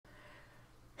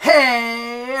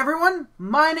Hey everyone,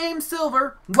 my name's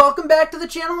Silver. Welcome back to the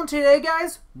channel, and today,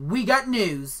 guys, we got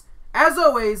news. As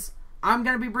always, I'm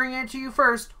going to be bringing it to you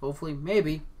first, hopefully,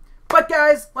 maybe. But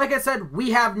guys, like I said,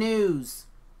 we have news.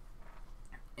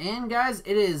 And guys,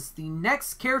 it is the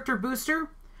next character booster,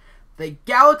 the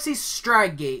Galaxy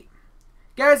Stride Gate.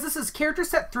 Guys, this is character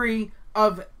set 3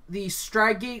 of the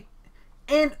Stride Gate,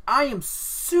 and I am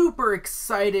super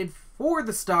excited for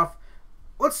the stuff.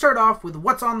 Let's start off with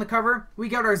what's on the cover. We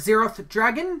got our Zeroth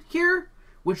Dragon here,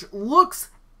 which looks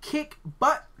kick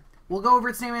butt. We'll go over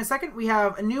its name in a second. We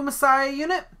have a new Messiah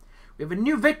unit, we have a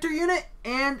new Victor unit,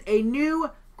 and a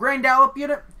new Grandallop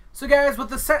unit. So guys,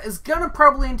 what the set is gonna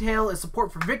probably entail is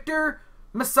support for Victor,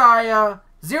 Messiah,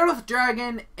 Zeroth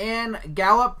Dragon, and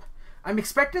Gallop. I'm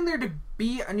expecting there to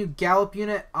be a new Gallop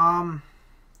unit. I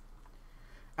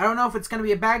don't know if it's gonna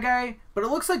be a bad guy, but it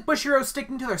looks like Bushiroad's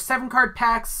sticking to their 7-card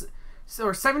packs.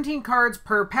 Or 17 cards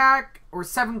per pack, or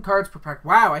 7 cards per pack.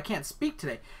 Wow, I can't speak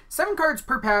today. 7 cards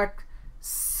per pack,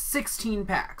 16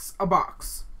 packs, a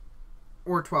box.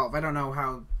 Or 12. I don't know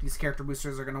how these character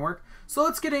boosters are going to work. So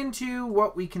let's get into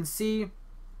what we can see.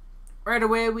 Right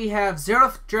away, we have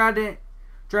Zeroth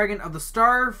Dragon of the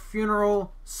Star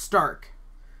Funeral Stark.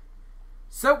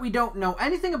 So we don't know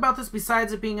anything about this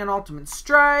besides it being an Ultimate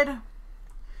Stride.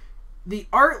 The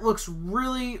art looks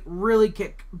really, really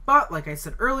kick butt, like I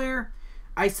said earlier.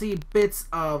 I see bits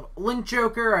of Link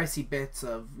Joker, I see bits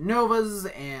of Novas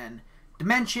and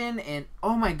Dimension, and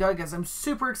oh my god, guys, I'm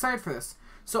super excited for this.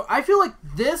 So I feel like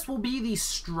this will be the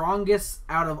strongest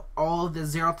out of all of the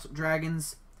Zeroth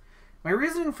Dragons. My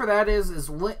reasoning for that is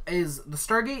the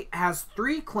Stargate has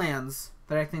 3 clans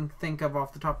that I think of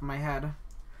off the top of my head. I'm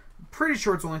pretty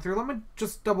sure it's only 3. Let me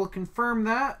just double confirm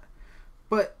that.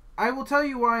 But I will tell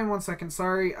you why in 1 second.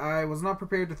 Sorry, I was not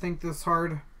prepared to think this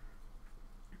hard.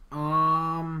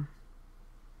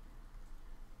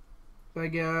 I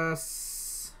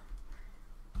guess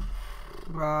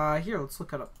here, let's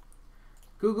look it up.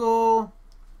 Google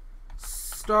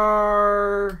Stargate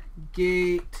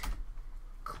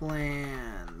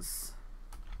clans.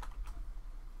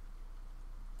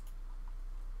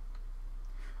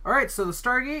 Alright, so the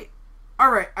Stargate.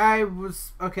 Alright,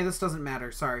 okay, this doesn't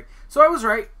matter, sorry. So I was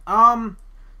right.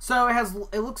 So it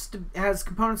has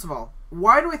components of all.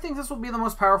 Why do I think this will be the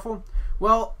most powerful?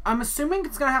 Well, I'm assuming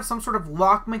it's going to have some sort of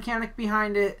lock mechanic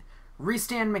behind it,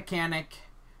 restand mechanic,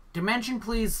 Dimension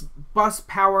Please bust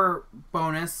power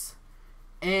bonus,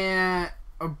 and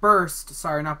a burst,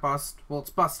 sorry, not bust, well, it's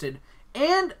busted,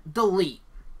 and delete.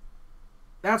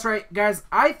 That's right, guys,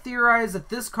 I theorize that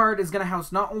this card is going to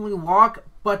house not only lock,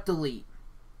 but delete.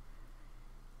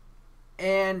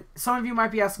 And some of you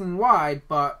might be asking why,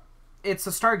 but it's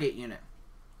a Stargate unit.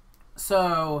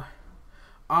 So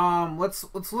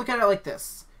let's look at it like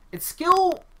this. Its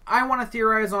skill I want to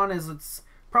theorize on is it's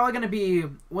probably going to be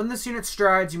when this unit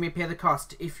strides, you may pay the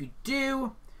cost. If you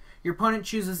do, your opponent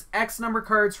chooses X number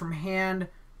cards from hand,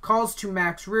 calls to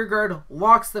max rearguard,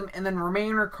 locks them, and then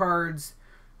remainder cards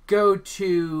go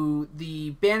to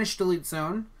the banish delete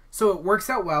zone. So it works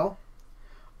out well.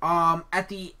 At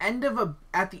the end of the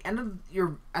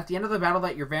battle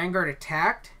that your Vanguard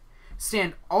attacked,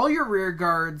 stand all your rear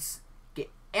guards, get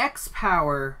X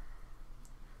power,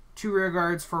 2 rear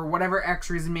guards for whatever X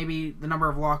reason, maybe the number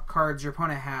of lock cards your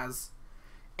opponent has.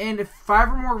 And if 5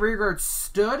 or more rear guards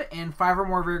stood and 5 or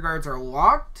more rear guards are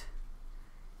locked,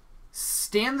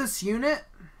 stand this unit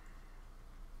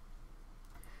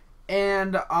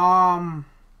and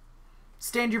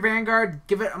stand your Vanguard,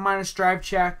 give it a minus drive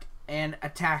check, and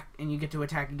attack, and you get to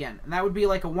attack again. And that would be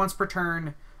like a once per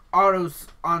turn autos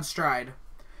on stride.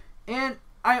 And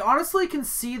I honestly can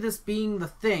see this being the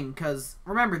thing, because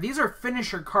remember, these are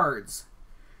finisher cards.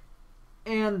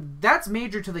 And that's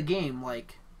major to the game.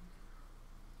 Like,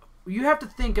 you have to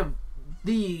think of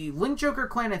the Link Joker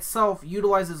clan itself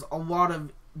utilizes a lot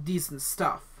of decent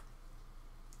stuff.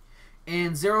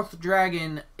 And Zeroth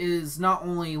Dragon is not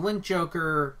only Link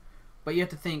Joker, but you have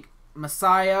to think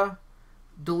Messiah,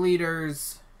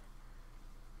 Deleters,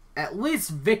 at least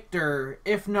Victor,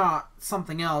 if not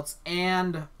something else,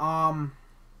 and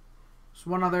there's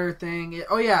one other thing.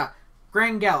 Oh yeah,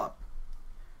 Grand Gallop.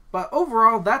 But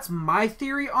overall, that's my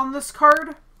theory on this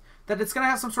card, that it's gonna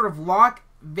have some sort of lock,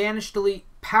 vanish, delete,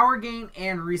 power gain,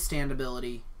 and restand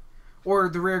ability, or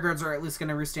the rear guards are at least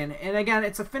gonna restand. And again,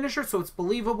 it's a finisher, so it's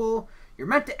believable. You're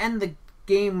meant to end the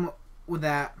game with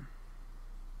that.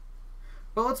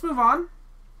 But let's move on.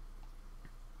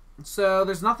 So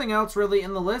there's nothing else really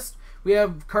in the list. We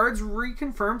have cards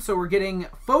reconfirmed, so we're getting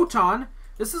Photon.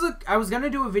 This is I was going to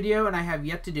do a video and I have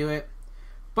yet to do it.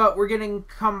 But we're getting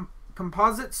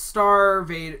Composite Star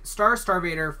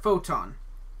Vader Photon.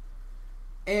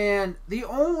 And the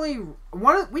only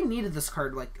one, we needed this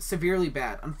card like severely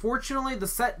bad. Unfortunately, the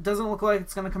set doesn't look like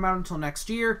it's going to come out until next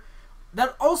year.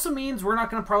 That also means we're not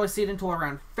going to probably see it until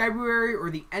around February or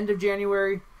the end of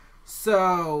January.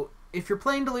 So if you're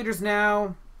playing Deleters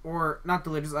now, or not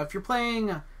Deleters, if you're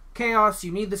playing Chaos,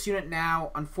 you need this unit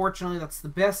now. Unfortunately, that's the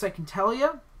best I can tell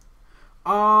you.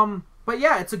 But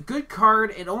yeah, it's a good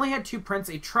card. It only had 2 prints,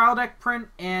 a Trial Deck print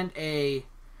and a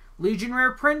Legion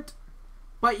Rare print.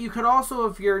 But you could also,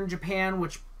 if you're in Japan,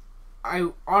 which I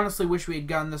honestly wish we had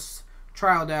gotten this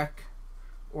Trial Deck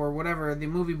or whatever, the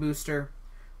movie booster,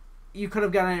 you could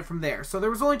have gotten it from there. So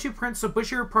there was only 2 prints, so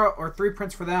Bushiroad Pro, or 3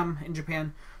 prints for them in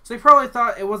Japan. So they probably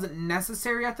thought it wasn't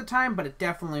necessary at the time, but it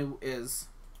definitely is.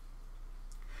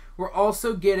 We're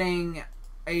also getting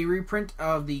a reprint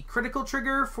of the Critical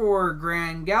Trigger for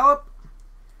Grand Gallop,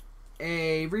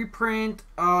 a reprint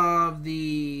of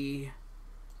the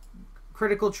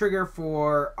Critical Trigger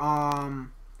for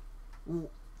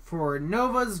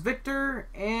Nova's Victor,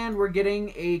 and we're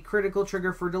getting a Critical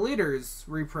Trigger for Deleters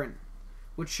reprint,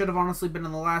 which should have honestly been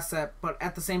in the last set, but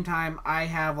at the same time, I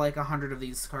have like 100 of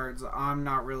these cards.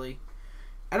 I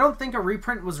don't think a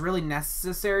reprint was really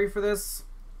necessary for this,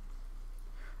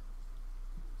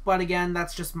 but again,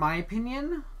 that's just my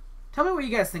opinion. Tell me what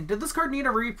you guys think. Did this card need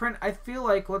a reprint? I feel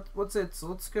like, what's it? So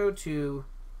let's go here.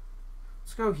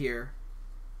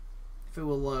 If it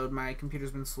will load, my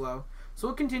computer's been slow. So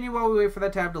we'll continue while we wait for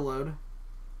that tab to load.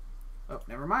 Oh,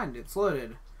 never mind, it's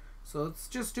loaded. So let's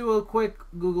just do a quick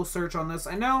Google search on this.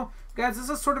 I know, guys, this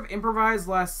is sort of improvised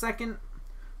last second,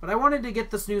 but I wanted to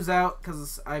get this news out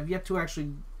because I've yet to actually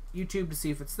YouTube to see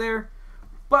if it's there.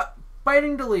 But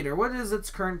Biting Deleter, what is its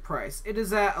current price? It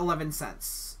is at 11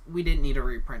 cents. We didn't need a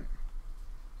reprint.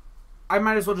 I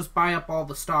might as well just buy up all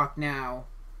the stock now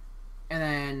and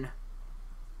then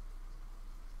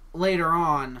later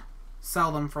on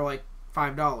sell them for like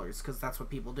 $5 because that's what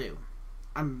people do.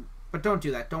 But don't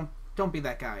do that. Don't be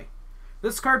that guy.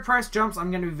 This card price jumps,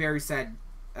 I'm going to be very sad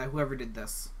at whoever did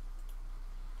this.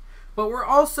 But we're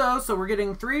also, so we're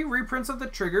getting 3 reprints of the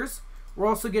triggers. We're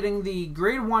also getting the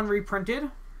Grade 1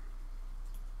 reprinted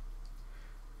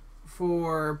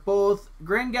for both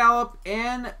Grand Gallop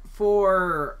and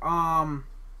for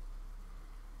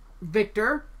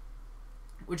Victor,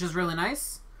 which is really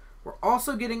nice. We're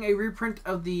also getting a reprint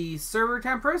of the Server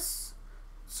Tempest,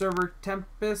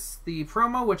 the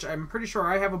promo, which I'm pretty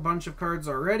sure I have a bunch of cards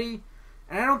already.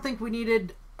 And I don't think we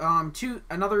needed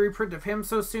another reprint of him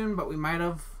so soon, but we might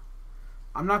have.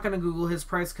 I'm not going to Google his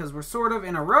price because we're sort of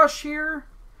in a rush here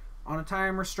on a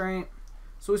time restraint.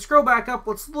 So we scroll back up.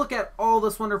 Let's look at all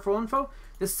this wonderful info.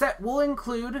 This set will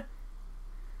include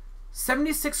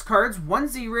 76 cards, 1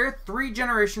 Z rare, 3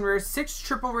 generation rares, 6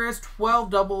 triple rares,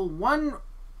 12 double,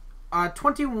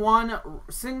 21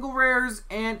 single rares,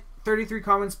 and 33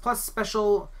 commons plus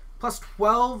 12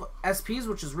 SPs,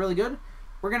 which is really good.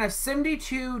 We're going to have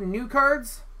 72 new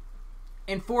cards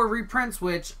and 4 reprints,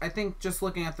 which I think just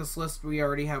looking at this list, we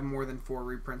already have more than 4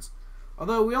 reprints.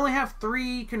 Although we only have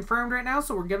 3 confirmed right now,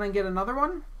 so we're going to get another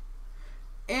one.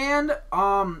 And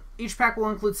each pack will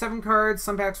include 7 cards.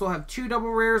 Some packs will have 2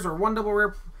 double rares or 1 double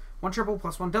rare, 1 triple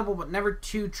plus 1 double, but never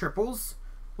 2 triples.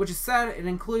 Which is sad. It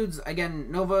includes, again,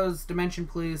 Nova's Dimension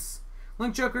Police,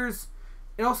 Link Jokers.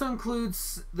 It also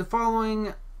includes the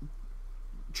following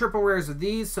triple rares of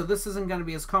these, so this isn't going to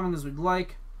be as common as we'd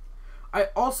like. I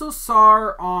also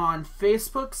saw on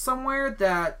Facebook somewhere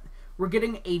that we're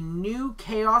getting a new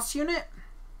Chaos unit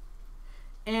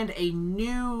and a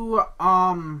new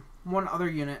one other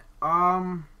unit.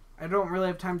 I don't really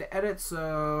have time to edit,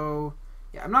 so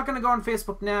yeah, I'm not going to go on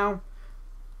Facebook now,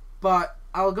 but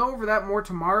I'll go over that more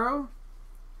tomorrow.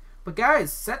 But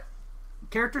guys,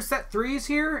 character set 3 is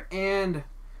here, and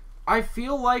I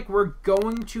feel like we're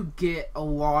going to get a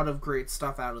lot of great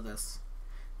stuff out of this.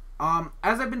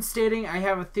 As I've been stating, I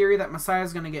have a theory that Messiah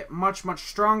is going to get much, much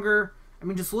stronger. I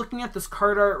mean, just looking at this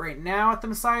card art right now at the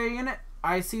Messiah unit,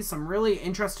 I see some really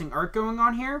interesting art going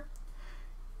on here.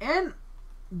 And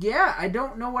yeah, I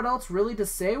don't know what else really to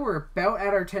say. We're about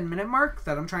at our 10-minute mark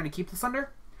that I'm trying to keep this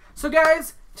under. So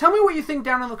guys, tell me what you think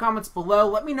down in the comments below.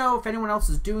 Let me know if anyone else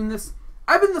is doing this.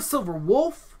 I've been the Silver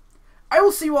Wolf. I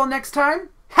will see you all next time.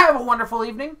 Have a wonderful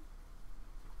evening.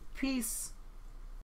 Peace.